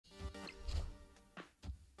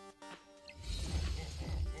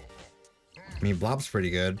I mean, Blob's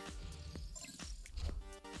pretty good.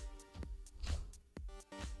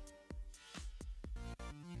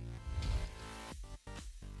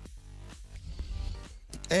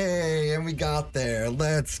 Hey, and we got there.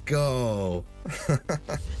 Let's go.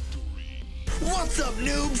 What's up,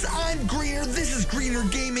 noobs? I'm Greener. This is Greener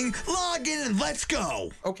Gaming. Log in and let's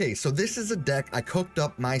go. Okay, so this is a deck I cooked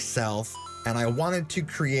up myself, and I wanted to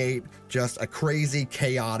create just a crazy,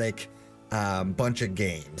 chaotic bunch of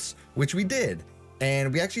games, which we did.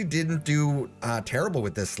 And we actually didn't do terrible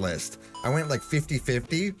with this list. I went like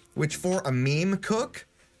 50-50, which for a meme cook,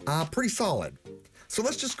 pretty solid. So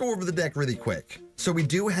let's just go over the deck really quick. So we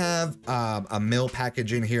do have a mill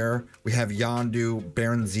package in here. We have Yondu,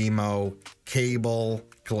 Baron Zemo, Cable,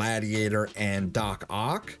 Gladiator, and Doc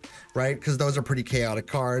Ock, right? Because those are pretty chaotic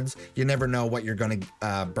cards. You never know what you're going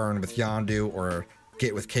to burn with Yondu or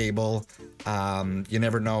get with Cable. You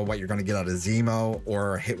never know what you're going to get out of Zemo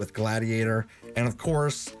or hit with Gladiator. And of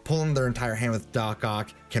course, pulling their entire hand with Doc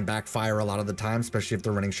Ock can backfire a lot of the time, especially if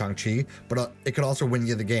they're running Shang-Chi, but it could also win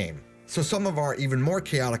you the game. So some of our even more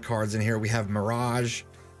chaotic cards in here, we have Mirage.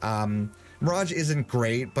 Mirage isn't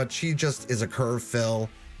great, but she just is a curve fill,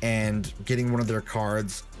 and getting one of their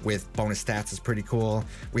cards with bonus stats is pretty cool.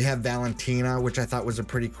 We have Valentina, which I thought was a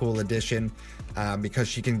pretty cool addition because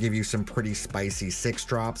she can give you some pretty spicy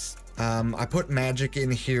 6-drops. I put Magic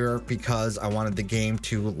in here because I wanted the game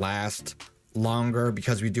to last longer,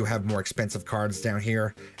 because we do have more expensive cards down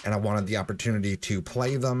here and I wanted the opportunity to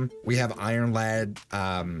play them. We have Iron Lad,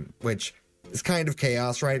 which is kind of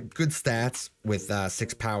chaos, right? Good stats with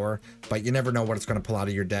 6 power, but you never know what it's going to pull out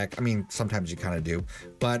of your deck. I mean, sometimes you kind of do,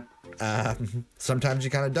 but sometimes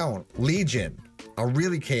you kind of don't. Legion, a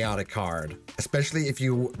really chaotic card, especially if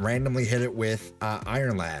you randomly hit it with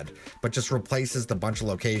Iron Lad, but just replaces the bunch of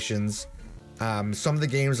locations. Some of the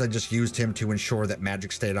games I just used him to ensure that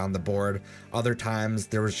Magic stayed on the board. Other times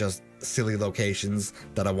there was just silly locations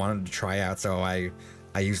that I wanted to try out, so I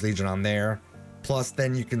used Legion on there. Plus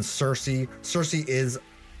then you can Sersi. Sersi is,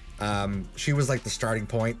 she was like the starting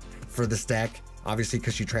point for this deck, obviously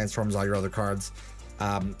because she transforms all your other cards.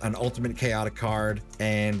 An ultimate chaotic card,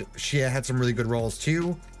 and she had some really good rolls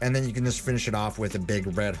too, and then you can just finish it off with a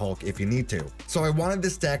big red Hulk if you need to. So I wanted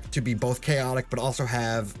this deck to be both chaotic but also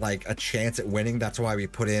have like a chance at winning. That's why we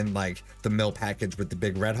put in like the mill package with the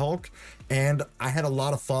big red Hulk, and I had a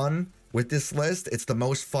lot of fun with this list. It's the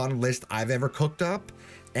most fun list I've ever cooked up,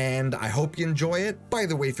 and I hope you enjoy it. By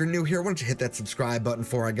the way, if you're new here, why don't you hit that subscribe button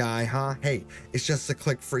for a guy, huh? Hey, it's just a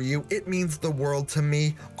click for you. It means the world to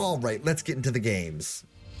me. All right, let's get into the games.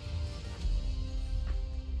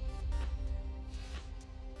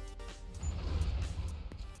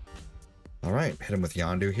 All right, hit him with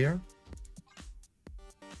Yondu here.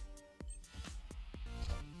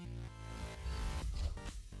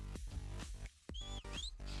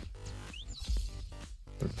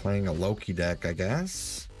 They're playing a Loki deck, I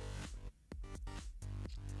guess.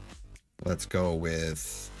 Let's go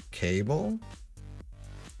with Cable.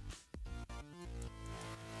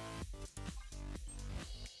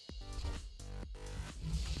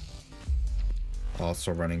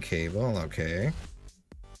 Also running Cable, okay.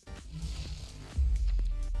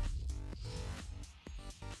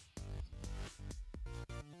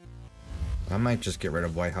 I might just get rid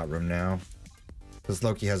of White Hot Room now, because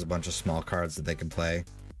Loki has a bunch of small cards that they can play.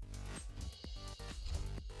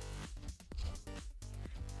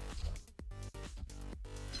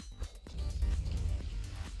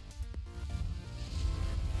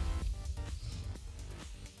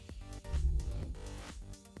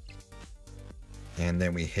 And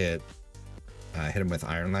then we hit him with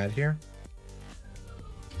Iron Lad here.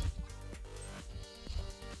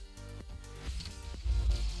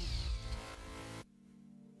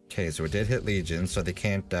 Okay, so it did hit Legion, so they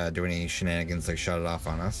can't do any shenanigans like shut it off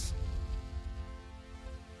on us.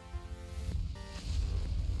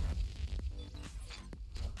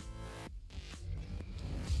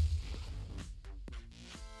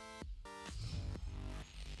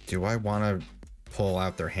 Do I want to pull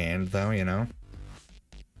out their hand though, you know?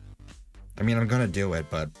 I mean, I'm gonna do it,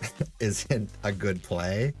 but is it a good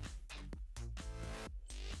play?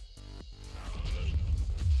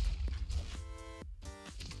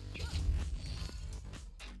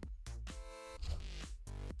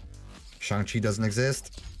 Shang-Chi doesn't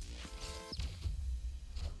exist?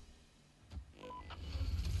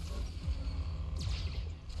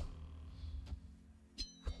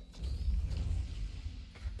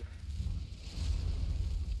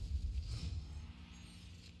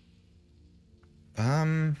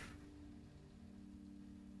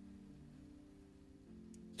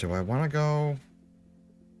 Do I want to go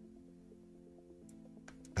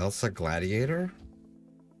Elsa Gladiator?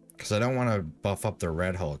 Because I don't want to buff up the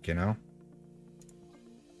Red Hulk, you know?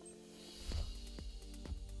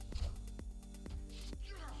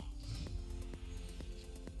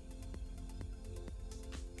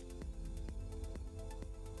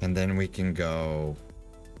 And then we can go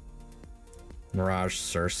Mirage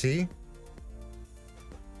Sersi.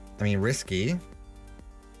 I mean, risky,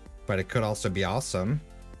 but it could also be awesome.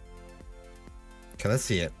 Okay, let's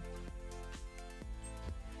see it.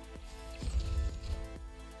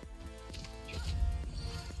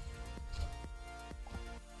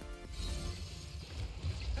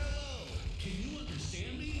 Hello, can you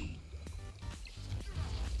understand me?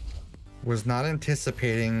 Was not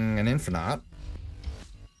anticipating an Infinite.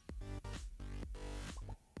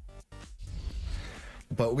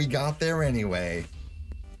 But we got there anyway.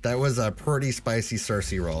 That was a pretty spicy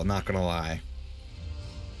Sersi roll, not gonna lie.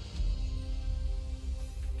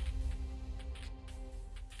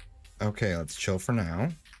 Okay, let's chill for now.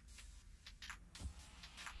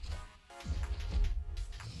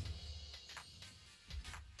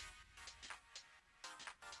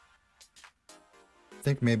 I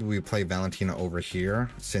think maybe we play Valentina over here.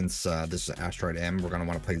 Since this is Asteroid M, we're gonna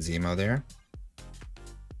want to play Zemo there.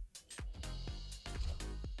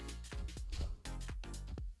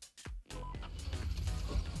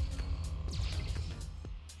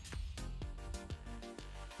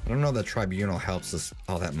 I don't know that Tribunal helps us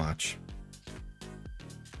all that much.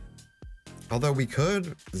 Although we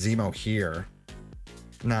could Zemo here.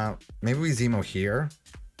 Now, maybe we Zemo here,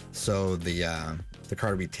 so the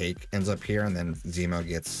card we take ends up here, and then Zemo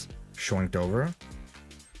gets shoinked over.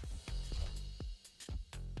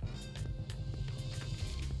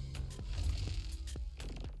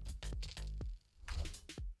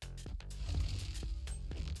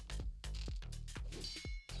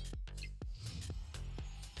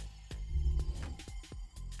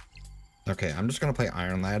 Okay, I'm just gonna play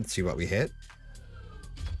Iron Lad, see what we hit.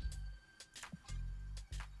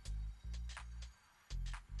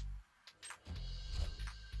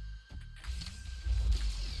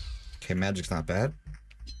 Okay, magic's not bad.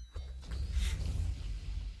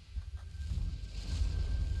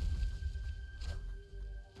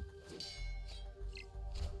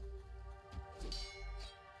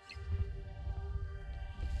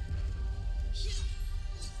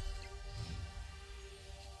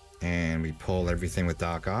 And we pull everything with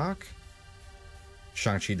Doc Ock.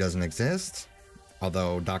 Shang-Chi doesn't exist,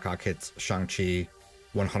 although Doc Ock hits Shang-Chi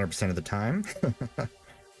 100% of the time.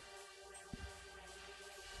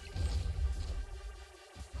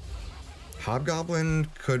 Hobgoblin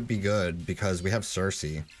could be good because we have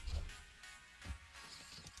Sersi.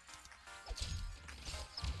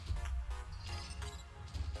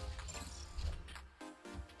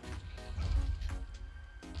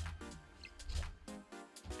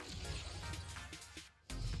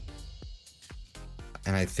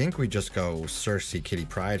 And I think we just go Sersi Kitty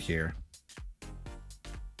Pryde here.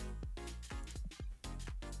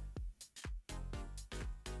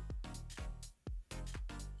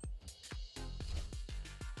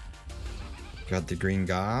 Got the green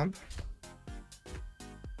gob.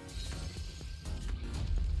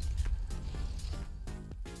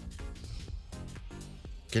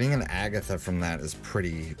 Getting an Agatha from that is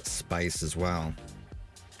pretty spice as well.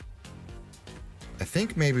 I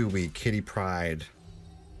think maybe we Kitty Pryde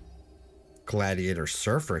Gladiator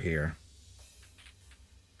Surfer here.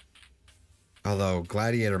 Although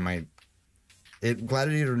Gladiator might...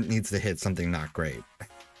 Gladiator needs to hit something not great.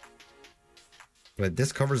 But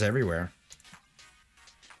this covers everywhere.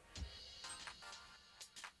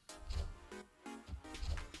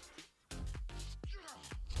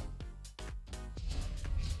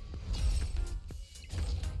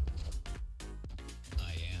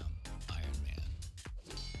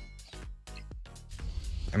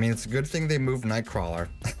 I mean, it's a good thing they moved Nightcrawler.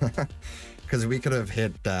 Because we could have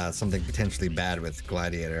hit something potentially bad with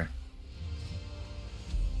Gladiator.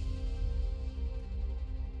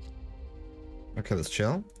 Okay, let's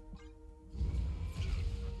chill.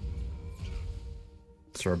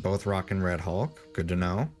 So we're both rocking Red Hulk. Good to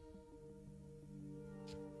know.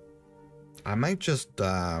 I might just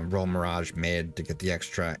roll Mirage mid to get the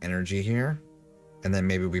extra energy here. And then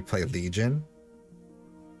maybe we play Legion.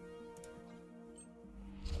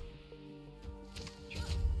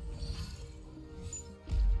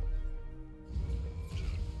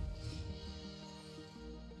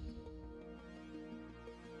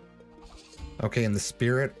 Okay, in the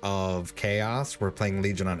spirit of chaos, we're playing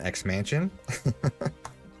Legion on X Mansion.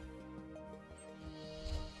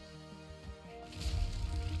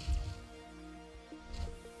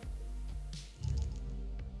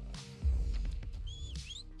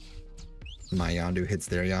 My Yondu hits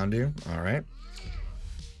their Yondu. All right.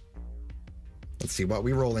 Let's see what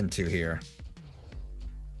we roll into here.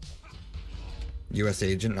 U.S.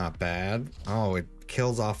 agent, not bad. Oh, it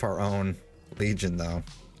kills off our own Legion, though.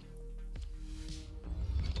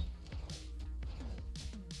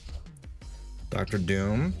 Dr.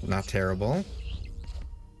 Doom, not terrible.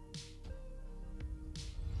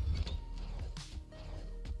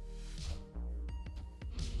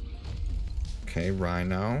 Okay,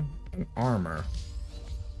 Rhino and armor.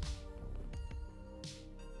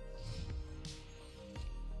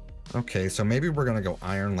 Okay, so maybe we're gonna go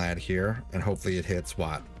Iron Lad here, and hopefully it hits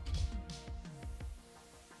what?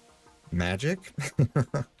 Magic?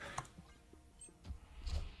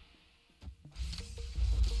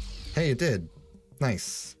 Hey, it did.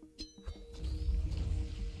 Nice.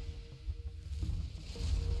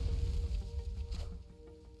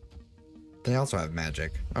 They also have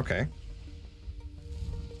magic. Okay.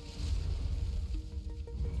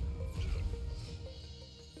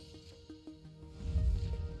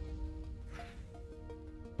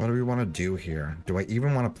 What do we want to do here? Do I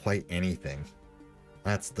even want to play anything?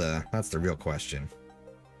 That's the real question.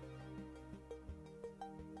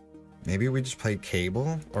 Maybe we just play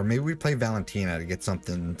Cable, or maybe we play Valentina to get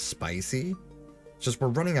something spicy. It's just we're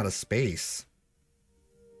running out of space.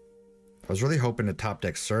 I was really hoping to top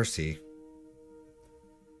deck Sersi.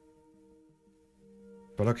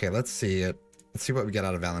 But okay, let's see it. Let's see what we get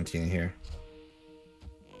out of Valentina here.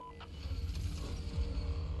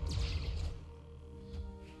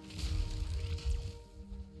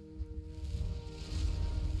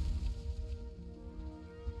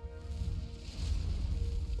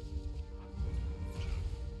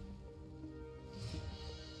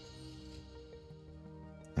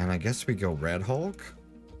 And I guess we go Red Hulk.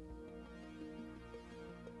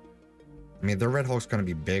 I mean, the Red Hulk's going to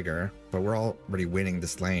be bigger, but we're already winning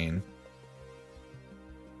this lane.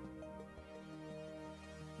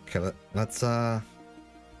 Okay, let's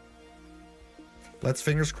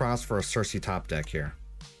fingers crossed for a Sersi top deck here.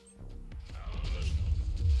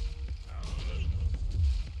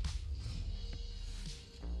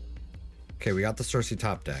 Okay, we got the Sersi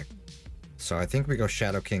top deck. So I think we go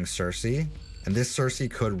Shadow King Sersi. And this Sersi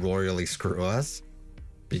could royally screw us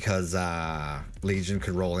because Legion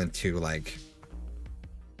could roll into like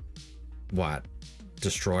what?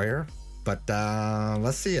 Destroyer? But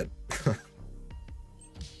let's see it. I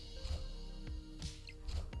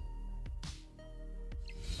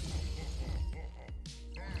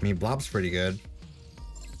mean, Blob's pretty good.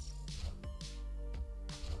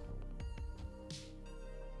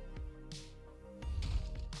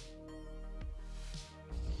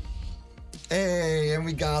 Hey, and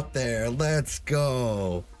we got there. Let's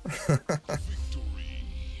go.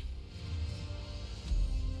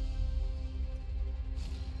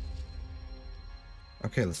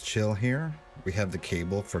 Okay, let's chill here. We have the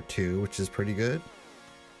Cable for 2, which is pretty good.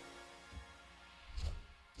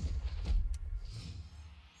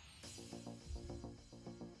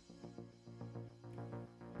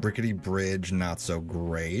 Rickety Bridge, not so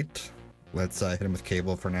great. Let's hit him with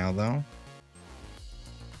Cable for now, though.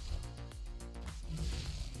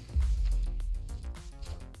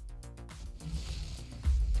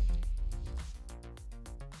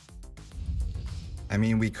 I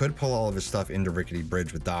mean, we could pull all of his stuff into Rickety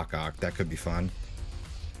Bridge with Doc Ock. That could be fun.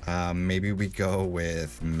 Maybe we go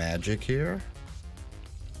with Magic here.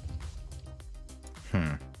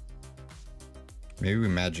 Maybe we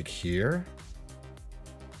Magic here.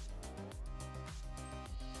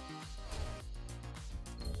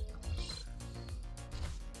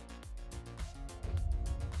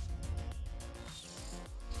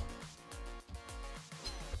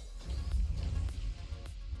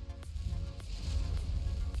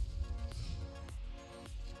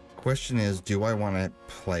 Question is, do I want to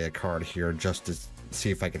play a card here just to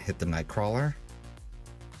see if I can hit the Nightcrawler?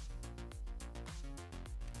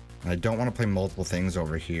 I don't want to play multiple things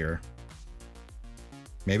over here.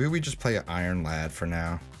 Maybe we just play an Iron Lad for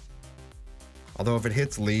now. Although if it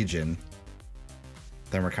hits Legion,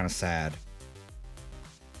 then we're kind of sad.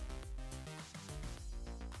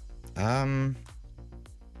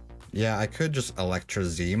 Yeah, I could just Electra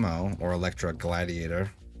Zemo or Electra Gladiator.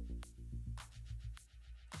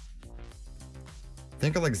 I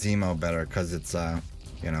think I like Zemo better because it's,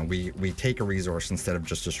 you know, we take a resource instead of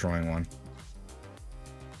just destroying one.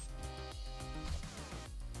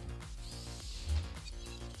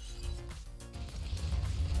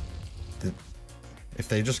 If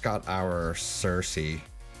they just got our Sersi,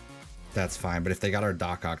 that's fine. But if they got our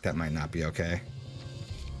Doc Ock, that might not be okay.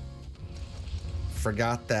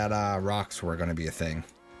 Forgot that rocks were going to be a thing.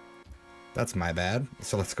 That's my bad.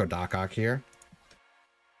 So let's go Doc Ock here.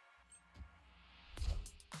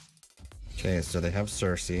 Okay, so they have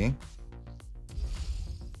Sersi.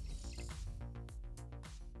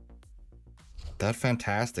 That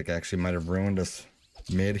Fantastic actually might have ruined us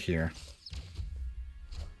mid here.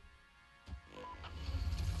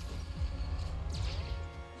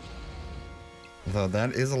 Although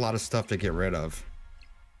that is a lot of stuff to get rid of.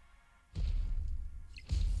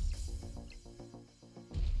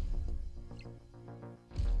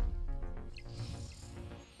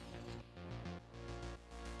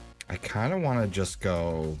 I kind of want to just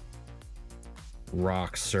go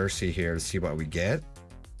rock Sersi here to see what we get.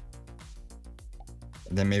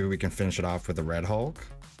 Then maybe we can finish it off with a Red Hulk.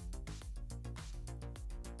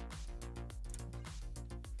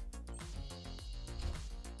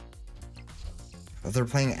 Oh, they're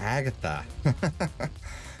playing Agatha.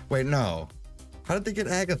 Wait, no. How did they get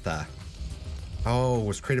Agatha? Oh, it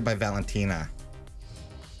was created by Valentina.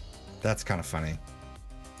 That's kind of funny.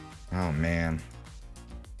 Oh, man.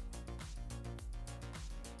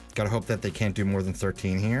 Gotta hope that they can't do more than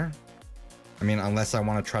 13 here. I mean, unless I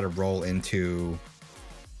want to try to roll into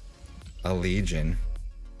a Legion.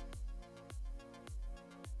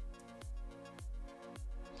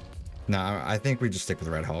 No, I think we just stick with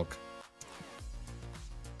Red Hulk.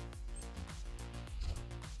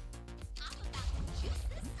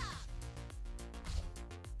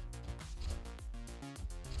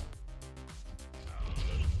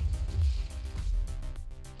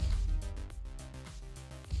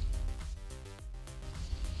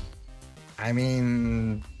 I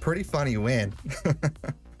mean, pretty funny win.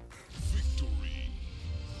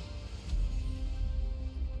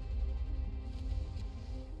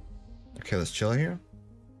 Okay, let's chill here.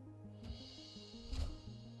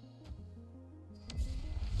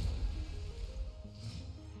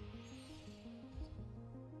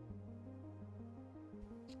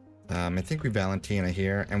 I think we Valentina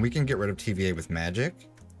here, and we can get rid of TVA with magic.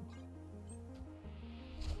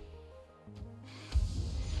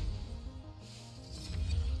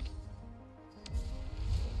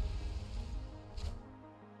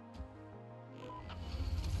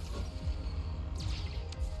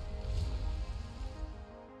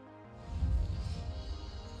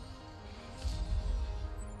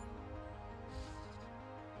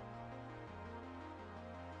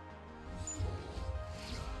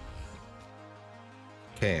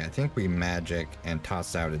 Okay, I think we magic and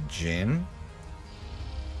toss out a Jin.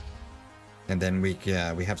 And then we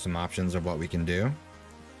have some options of what we can do.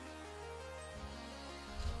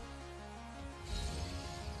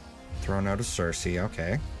 Throwing out a Sersi,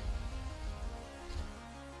 okay.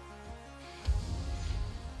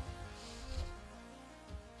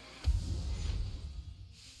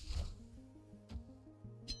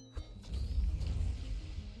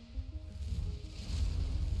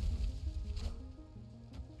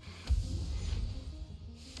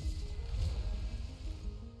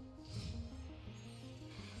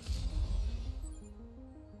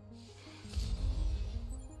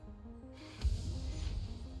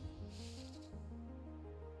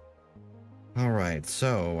 Alright,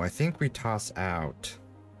 so I think we toss out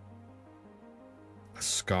a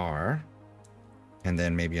Scar and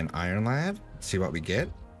then maybe an Iron Lad. See what we get.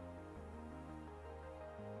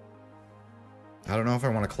 I don't know if I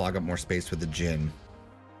want to clog up more space with the Jin.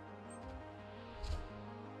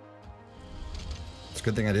 It's a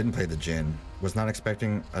good thing I didn't play the Jin. Was not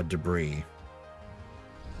expecting a Debris.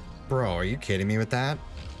 Bro, are you kidding me with that?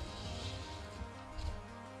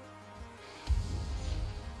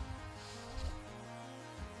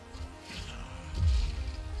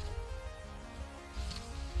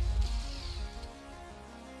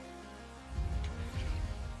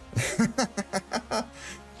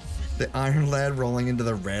 The Iron Lad rolling into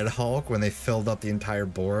the Red Hulk when they filled up the entire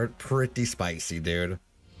board. Pretty spicy, dude.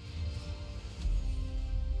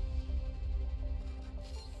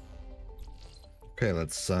 Okay,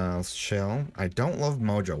 let's chill. I don't love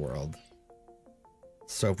Mojo World.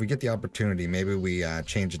 So if we get the opportunity, maybe we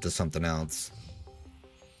change it to something else.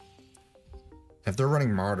 If they're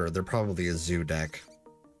running Martyr, they're probably a Zoo deck.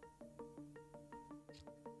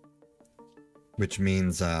 Which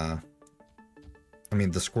means, I mean,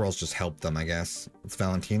 the squirrels just help them, I guess. It's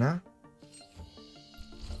Valentina.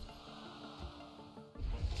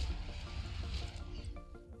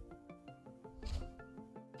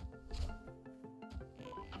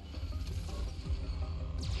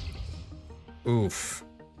 Oof.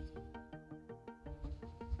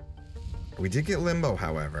 We did get Limbo,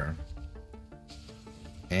 however.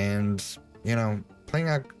 And, you know, playing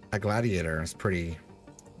a gladiator is pretty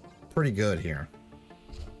good here.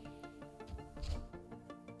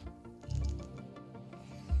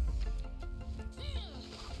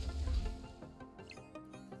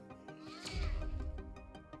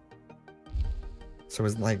 So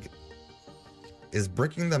it's like, is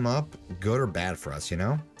bricking them up good or bad for us, you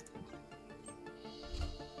know?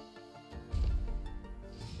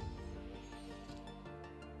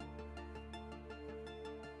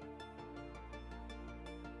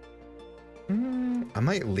 I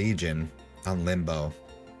might Legion on Limbo.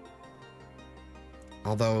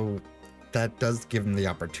 Although that does give them the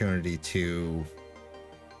opportunity to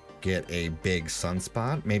get a big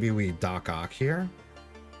sunspot. Maybe we Doc Ock here.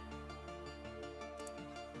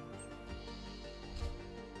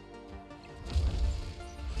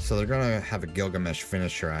 So they're gonna have a Gilgamesh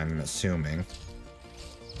finisher, I'm assuming.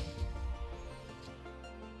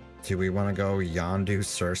 Do we want to go Yondu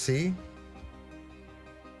Sersi?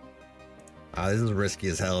 This is risky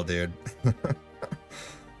as hell, dude.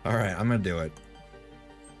 Alright, I'm gonna do it.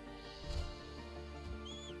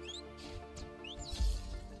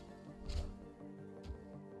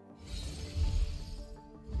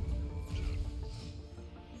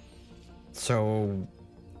 So,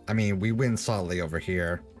 I mean, we win solidly over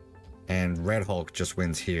here, and Red Hulk just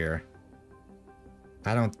wins here.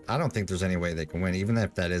 I don't think there's any way they can win, even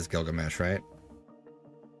if that is Gilgamesh, right?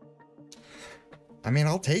 I mean,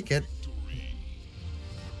 I'll take it.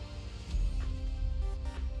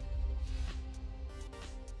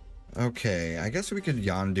 Okay, I guess we could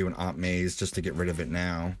Yondu an Aunt Maze just to get rid of it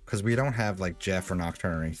now, because we don't have like Jeff or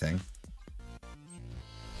Nocturne or anything.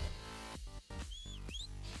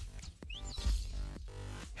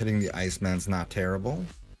 Hitting the Iceman's not terrible.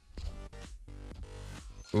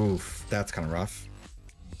 Oof, that's kind of rough.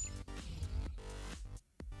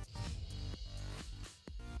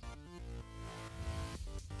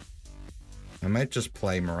 I might just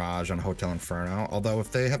play Mirage on Hotel Inferno, although if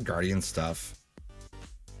they have Guardian stuff,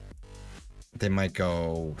 they might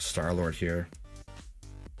go Star-Lord here.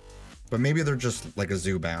 But maybe they're just like a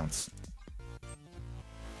zoo bounce.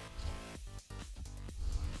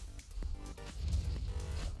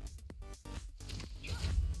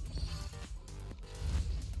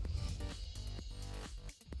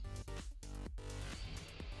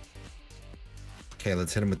 Okay,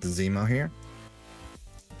 let's hit him with the Zemo here.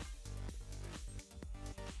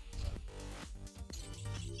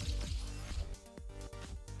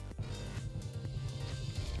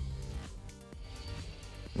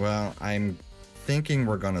 Well, I'm thinking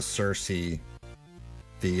we're gonna Sersi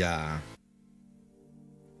the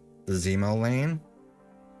Zemo lane.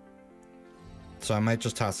 So I might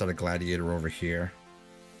just toss out a Gladiator over here.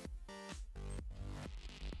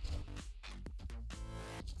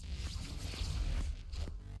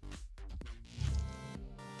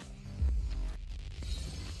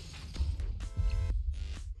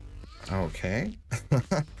 Okay.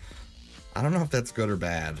 I don't know if that's good or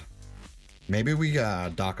bad. Maybe we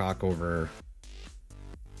Doc Ock over...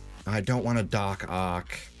 I don't want to Doc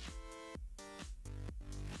Ock.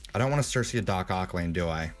 I don't want to Sersi a Doc Ock lane, do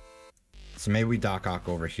I? So maybe we Doc Ock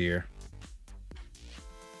over here.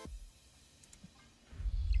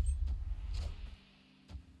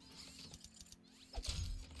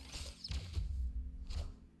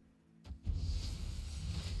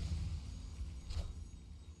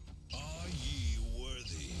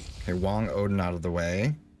 Okay, Wong Odin out of the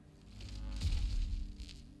way.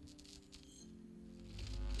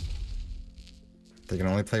 They can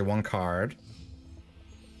only play one card.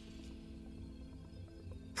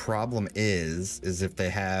 Problem is if they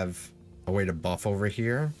have a way to buff over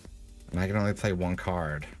here, and I can only play one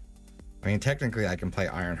card. I mean, technically I can play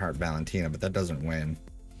Ironheart Valentina, but that doesn't win.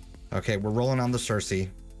 Okay, we're rolling on the Sersi,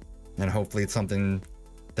 and hopefully it's something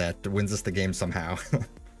that wins us the game somehow.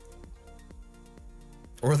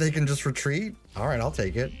 Or they can just retreat. All right, I'll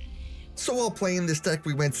take it. So while playing this deck,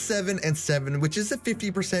 we went 7-7, which is a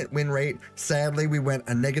 50% win rate. Sadly, we went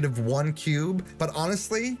a -1 cube, but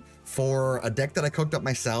honestly, for a deck that I cooked up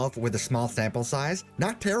myself with a small sample size,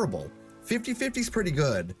 not terrible. 50-50 is pretty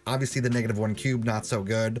good. Obviously, the -1 cube, not so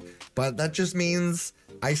good, but that just means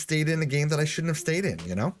I stayed in a game that I shouldn't have stayed in,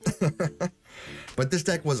 you know? But this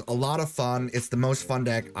deck was a lot of fun. It's the most fun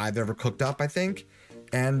deck I've ever cooked up, I think.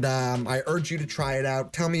 And I urge you to try it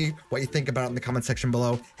out. Tell me what you think about it in the comment section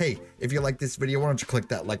below. Hey, if you like this video, why don't you click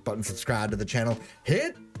that like button, subscribe to the channel,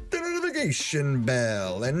 hit the notification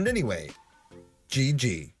bell. And anyway,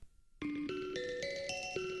 GG.